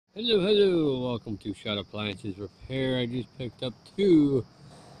Hello, welcome to Appliances Repair. I just picked up two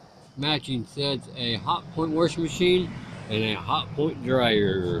matching sets, a Hotpoint washing machine and a Hotpoint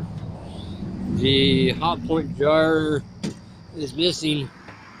dryer. The Hotpoint dryer is missing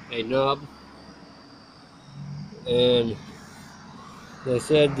a knob, and they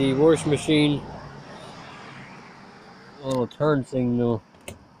said the washing machine little turn signal,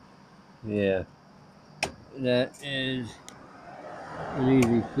 yeah, that is an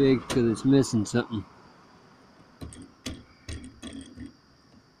easy fix because it's missing something.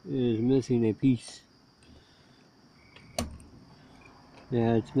 It is missing a piece.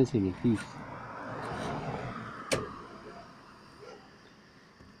 Yeah, it's missing a piece.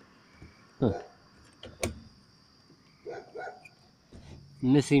 Huh.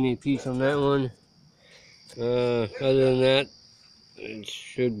 Missing a piece on that one. Other than that, it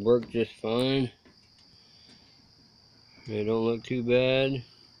should work just fine. They don't look too bad.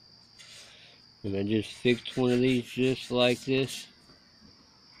 And I just fixed one of these just like this.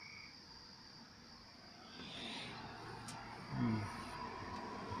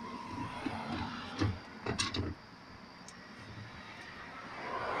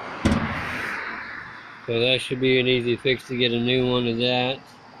 So that should be an easy fix to get a new one of that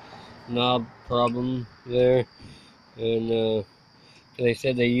knob problem there. And they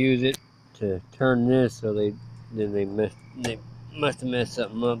said they use it to turn this, so they must have messed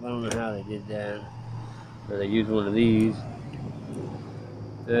something up. I don't know how they did that. Or they used one of these.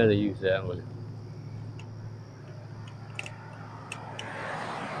 Yeah, they used that one.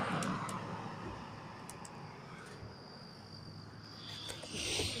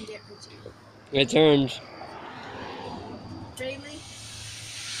 It turns. Really?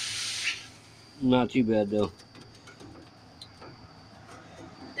 Not too bad though.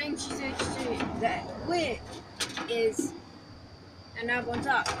 I think she said that width is a knob on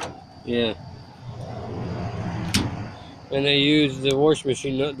top. Yeah. And they use the wash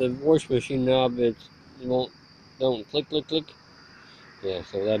machine knob. It don't click. Yeah,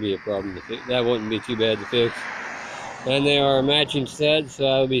 so that'd be a problem to fix. That wouldn't be too bad to fix. And they are matching sets, so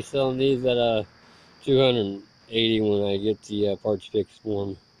I'll be selling these at $280 when I get the parts fixed for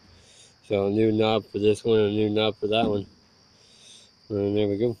them. So a new knob for this one, and a new knob for that one. And there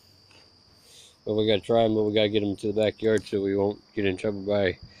we go. But we gotta try them, but we gotta get them to the backyard so we won't get in trouble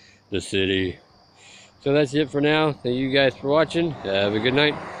by the city. So that's it for now. Thank you guys for watching. Have a good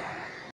night.